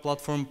the Java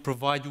platform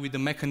provide you with a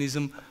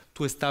mechanism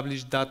to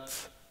establish that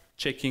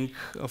checking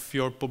of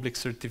your public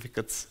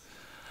certificates.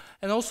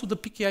 And also the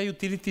PKI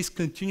utilities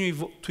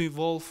continue to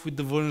evolve with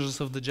the versions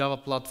of the Java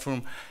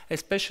platform,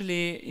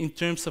 especially in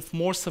terms of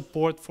more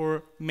support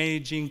for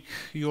managing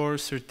your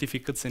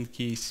certificates and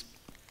keys.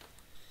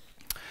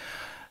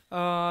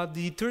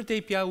 The third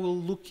API we'll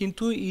look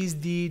into is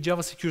the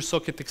Java Secure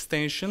Socket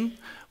extension,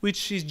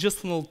 which is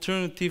just an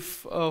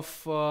alternative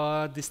of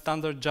the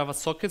standard Java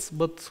sockets,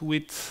 but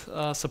with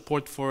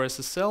support for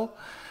SSL.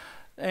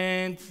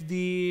 And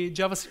the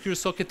Java Secure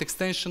Socket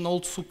extension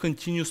also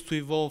continues to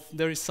evolve.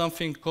 There is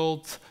something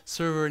called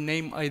server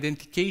name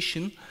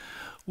identification,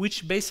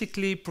 which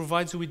basically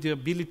provides you with the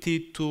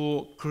ability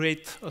to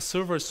create a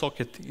server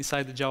socket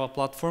inside the Java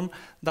platform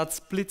that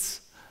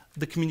splits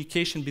the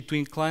communication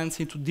between clients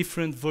into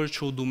different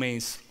virtual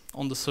domains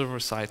on the server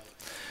side.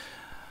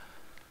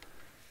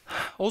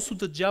 Also,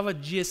 the Java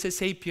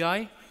GSS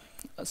API.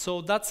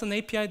 So that's an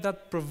API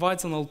that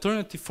provides an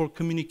alternative for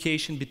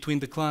communication between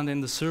the client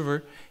and the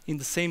server in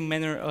the same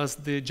manner as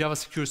the Java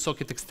Secure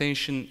Socket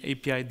extension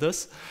API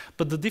does.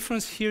 But the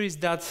difference here is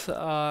that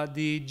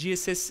the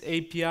GSS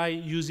API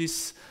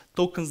uses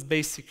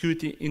tokens-based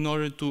security in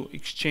order to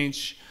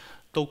exchange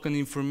token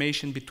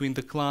information between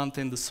the client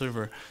and the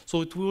server.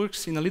 So it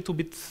works in a little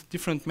bit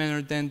different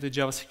manner than the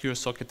Java Secure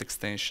Socket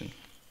extension.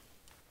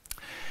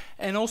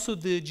 And also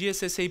the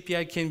GSS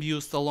API can be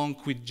used along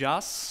with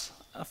JAS.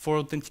 For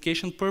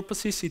authentication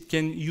purposes, it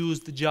can use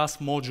the JAS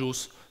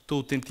modules to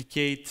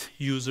authenticate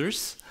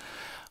users.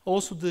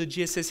 Also, the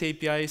GSS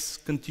APIs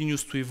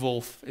continues to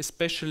evolve,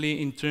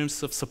 especially in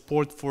terms of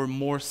support for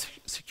more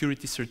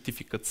security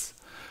certificates.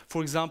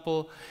 For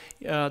example,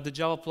 the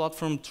Java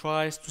platform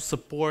tries to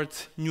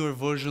support newer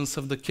versions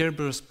of the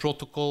Kerberos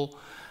protocol,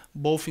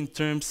 both in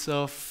terms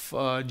of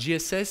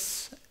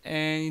GSS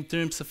and in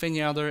terms of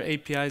any other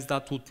APIs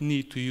that would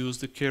need to use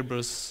the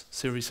Kerberos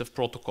series of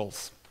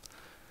protocols.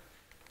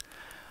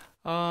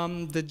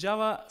 The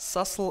Java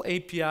SASL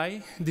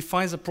API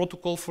defines a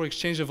protocol for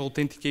exchange of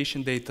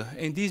authentication data.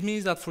 And this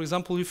means that, for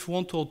example, if you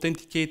want to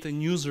authenticate a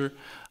user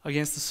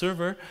against the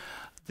server,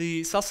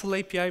 the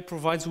SASL API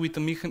provides you with a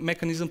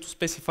mechanism to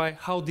specify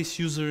how this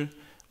user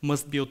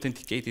must be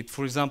authenticated.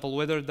 For example,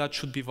 whether that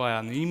should be via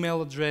an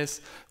email address,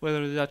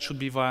 whether that should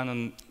be via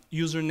a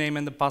username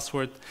and a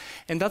password.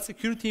 And that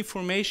security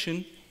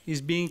information is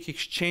being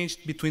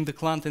exchanged between the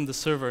client and the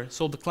server.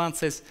 So the client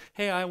says,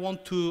 hey, I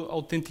want to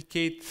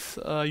authenticate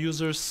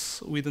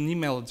users with an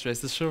email address.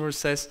 The server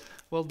says,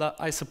 well,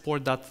 I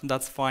support that,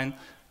 that's fine,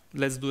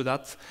 let's do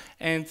that.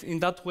 And in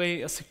that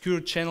way, a secure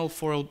channel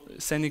for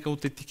sending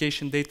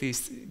authentication data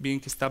is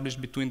being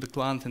established between the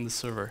client and the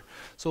server.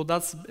 So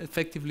that's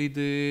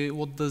effectively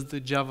what does the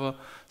Java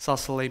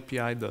SASL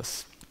API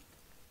does.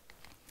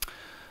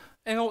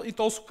 And it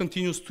also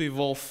continues to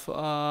evolve.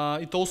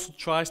 It also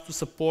tries to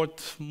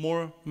support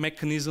more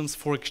mechanisms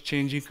for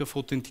exchanging of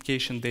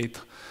authentication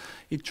data.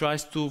 It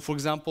tries to, for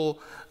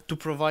example, to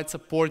provide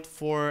support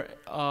for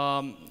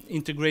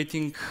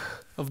integrating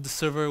of the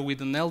server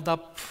with an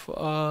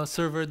LDAP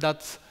server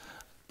that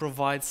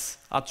provides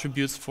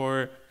attributes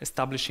for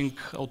establishing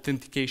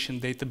authentication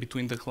data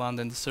between the client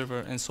and the server,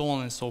 and so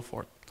on and so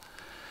forth.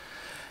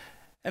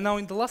 And now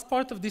in the last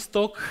part of this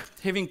talk,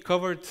 having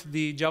covered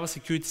the Java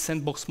Security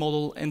Sandbox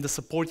model and the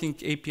supporting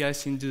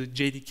APIs in the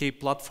JDK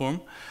platform,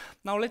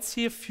 now let's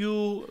see a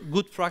few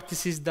good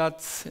practices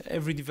that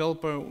every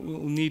developer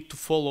will need to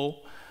follow,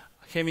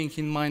 having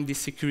in mind this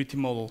security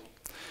model.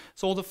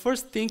 So the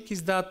first thing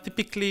is that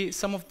typically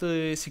some of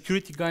the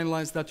security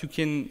guidelines that you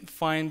can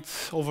find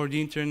over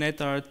the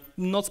internet are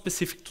not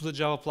specific to the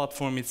Java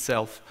platform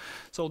itself.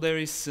 So there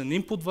is an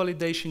input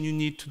validation you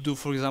need to do.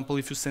 For example,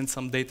 if you send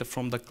some data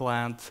from the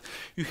client,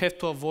 you have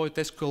to avoid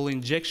SQL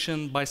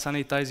injection by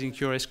sanitizing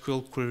your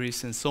SQL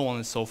queries and so on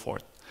and so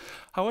forth.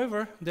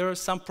 However, there are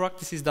some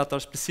practices that are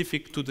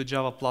specific to the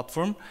Java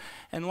platform,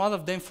 and one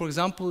of them, for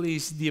example,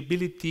 is the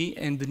ability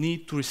and the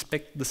need to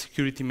respect the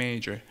security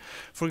manager.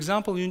 For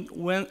example,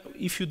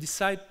 if you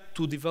decide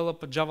to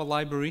develop a Java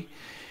library,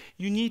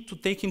 you need to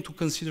take into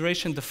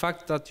consideration the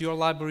fact that your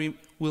library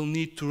will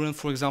need to run,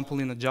 for example,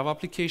 in a Java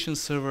application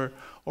server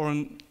or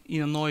in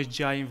an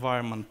OSGI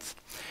environment.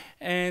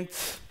 And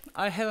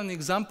I had an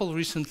example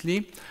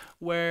recently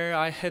where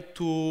I had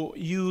to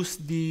use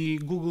the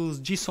Google's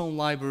JSON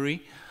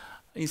library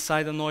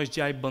inside an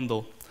OSGI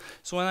bundle.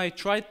 So when I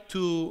tried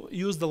to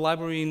use the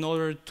library in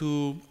order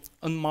to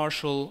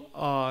unmarshal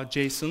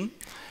JSON,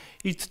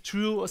 it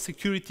threw a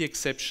security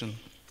exception.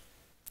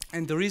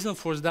 And the reason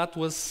for that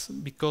was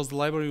because the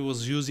library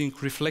was using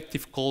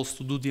reflective calls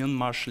to do the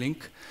unmarshalling,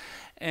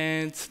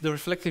 and the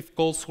reflective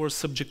calls were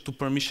subject to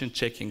permission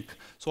checking.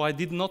 So I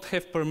did not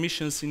have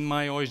permissions in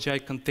my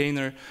OSGI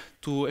container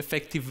to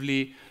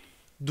effectively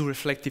do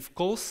reflective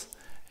calls,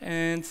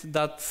 and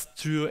that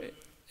threw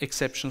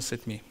exceptions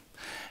at me.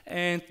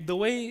 And the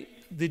way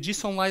the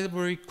JSON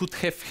library could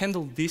have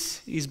handled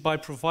this is by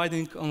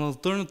providing an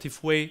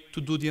alternative way to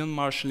do the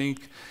unmarshalling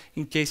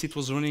in case it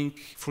was running,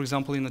 for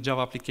example, in a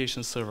Java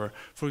application server.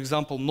 For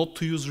example, not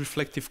to use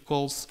reflective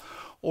calls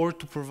or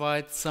to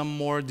provide some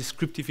more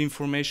descriptive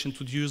information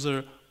to the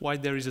user why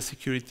there is a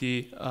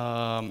security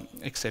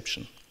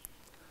exception.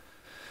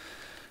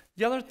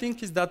 The other thing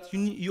is that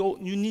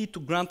you need to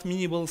grant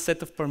minimal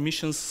set of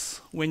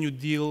permissions when you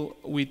deal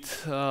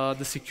with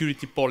the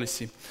security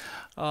policy.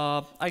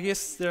 I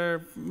guess there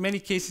are many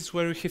cases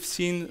where we have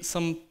seen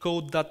some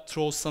code that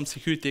throws some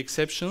security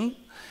exception,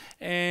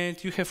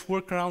 and you have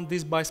worked around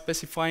this by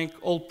specifying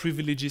all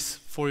privileges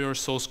for your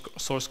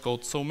source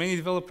code. So many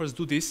developers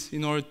do this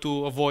in order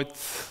to avoid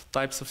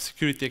types of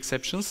security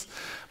exceptions,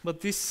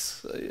 but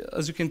this,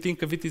 as you can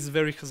think of it, is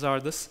very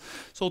hazardous.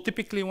 So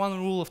typically one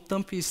rule of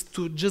thumb is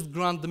to just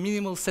grant the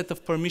minimal set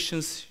of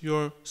permissions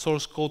your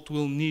source code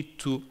will need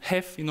to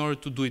have in order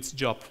to do its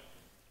job.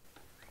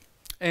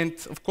 And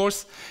of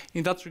course,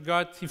 in that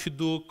regard, if you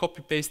do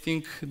copy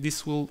pasting,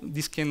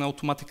 this can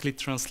automatically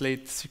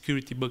translate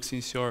security bugs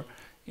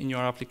in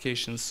your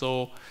application.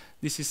 So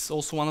this is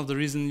also one of the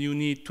reasons you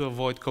need to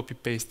avoid copy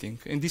pasting.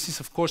 And this is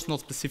of course not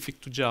specific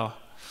to Java.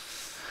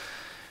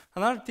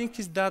 Another thing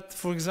is that,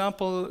 for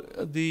example,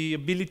 the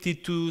ability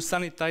to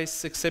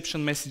sanitize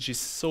exception messages.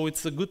 So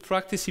it's a good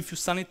practice if you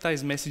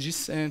sanitize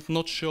messages and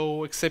not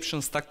show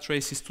exception stack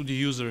traces to the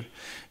user,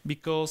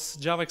 because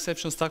Java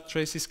exception stack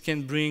traces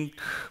can bring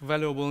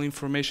valuable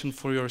information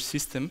for your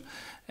system,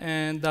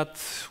 and that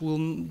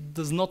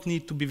does not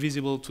need to be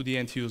visible to the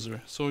end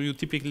user. So you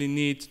typically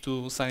need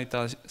to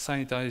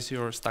sanitize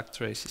your stack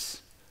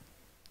traces.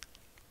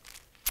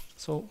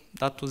 So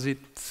that was it.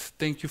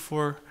 Thank you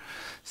for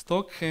this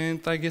talk,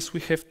 and I guess we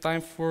have time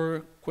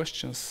for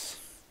questions.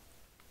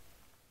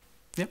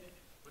 Yeah?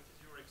 What is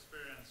your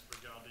experience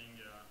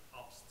regarding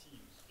ops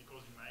teams?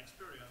 Because in my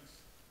experience,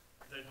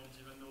 they don't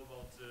even know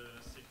about the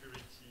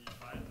security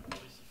file, the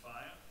policy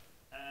file,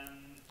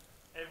 and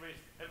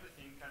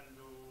everything can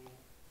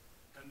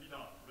be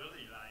done.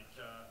 Really, like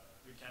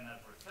you can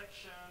have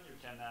reflection,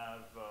 you can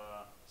have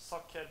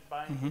socket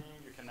binding,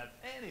 you can have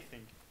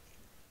anything.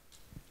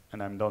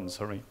 And I'm done,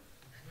 sorry.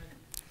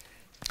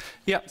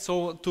 Yeah,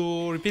 so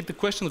to repeat the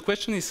question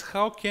is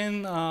how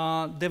can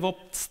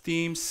DevOps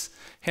teams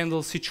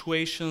handle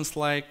situations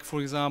like,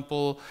 for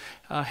example,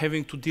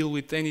 having to deal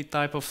with any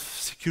type of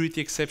security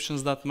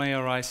exceptions that may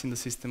arise in the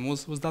system?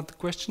 Was that the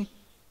question?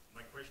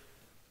 My question.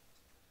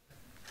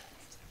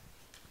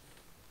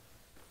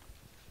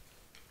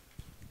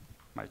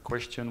 My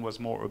question was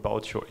more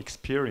about your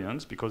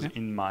experience, because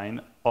in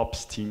mine,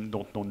 ops team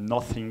don't know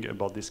nothing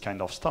about this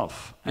kind of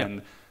stuff. Yeah.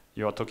 And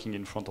you are talking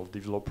in front of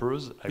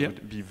developers. I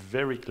would be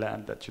very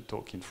glad that you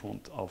talk in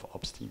front of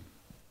ops team.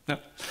 Yeah.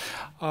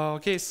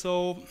 Okay,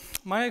 so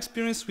my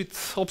experience with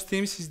ops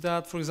teams is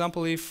that, for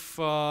example, if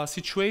a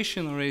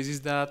situation arises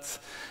that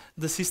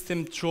the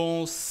system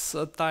throws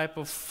a type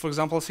of, for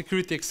example, a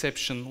security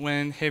exception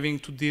when having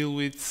to deal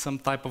with some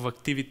type of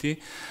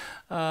activity,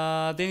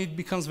 then it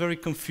becomes very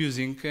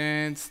confusing,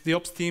 and the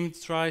ops team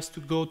tries to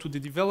go to the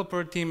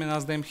developer team and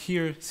ask them,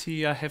 here,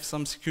 see, I have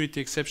some security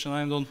exception,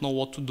 I don't know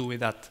what to do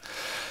with that.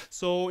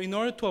 So in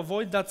order to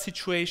avoid that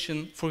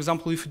situation, for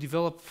example, if you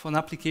develop an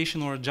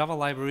application or a Java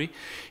library,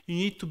 you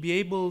need to be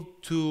able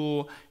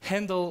to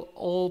handle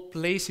all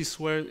places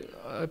where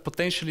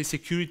potentially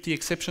security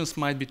exceptions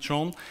might be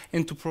thrown,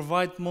 and to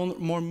provide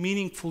more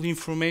meaningful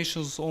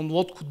information on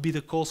what could be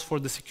the cause for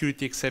the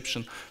security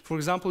exception. For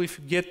example, if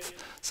you get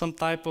some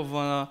type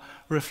of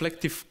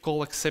reflective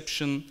call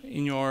exception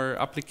in your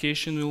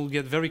application, you will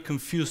get very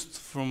confused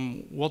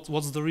from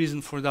what's the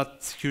reason for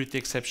that security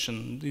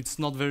exception. It's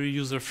not very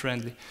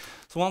user-friendly.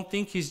 So one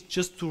thing is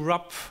just to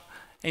wrap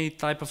any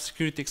type of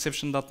security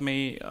exception that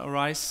may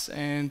arise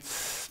and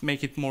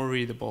make it more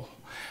readable.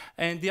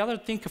 And the other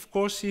thing, of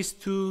course, is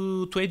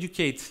to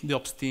educate the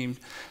ops team.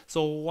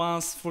 So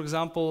once, for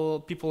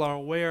example, people are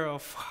aware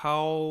of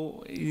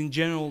how, in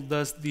general,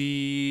 does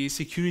the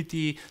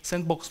security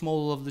sandbox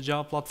model of the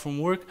Java platform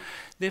work,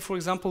 they, for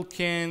example,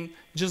 can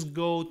just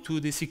go to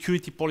the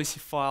security policy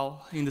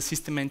file in the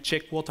system and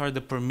check what are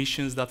the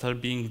permissions that are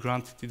being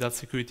granted to that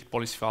security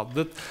policy file.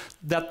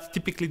 That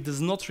typically does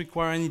not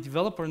require any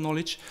developer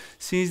knowledge,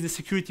 since the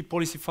security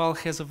policy file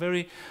has a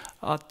very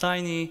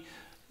tiny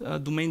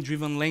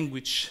domain-driven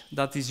language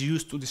that is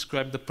used to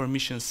describe the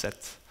permission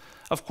set.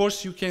 Of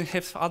course, you can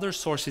have other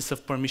sources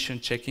of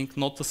permission checking,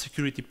 not the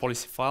security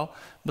policy file,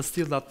 but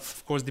still that,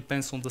 of course,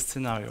 depends on the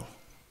scenario.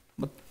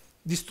 But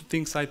these two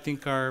things, I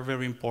think, are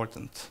very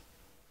important.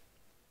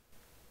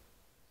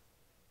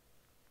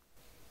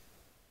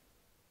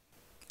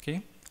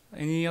 Okay,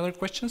 any other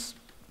questions?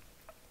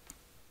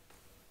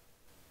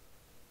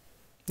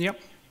 Yeah.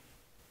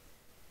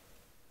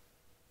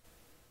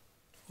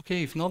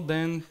 Okay, if not,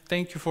 then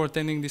thank you for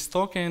attending this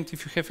talk, and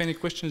if you have any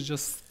questions,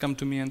 just come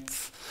to me and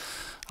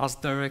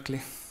ask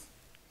directly.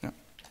 Yeah.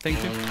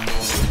 Thank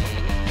you.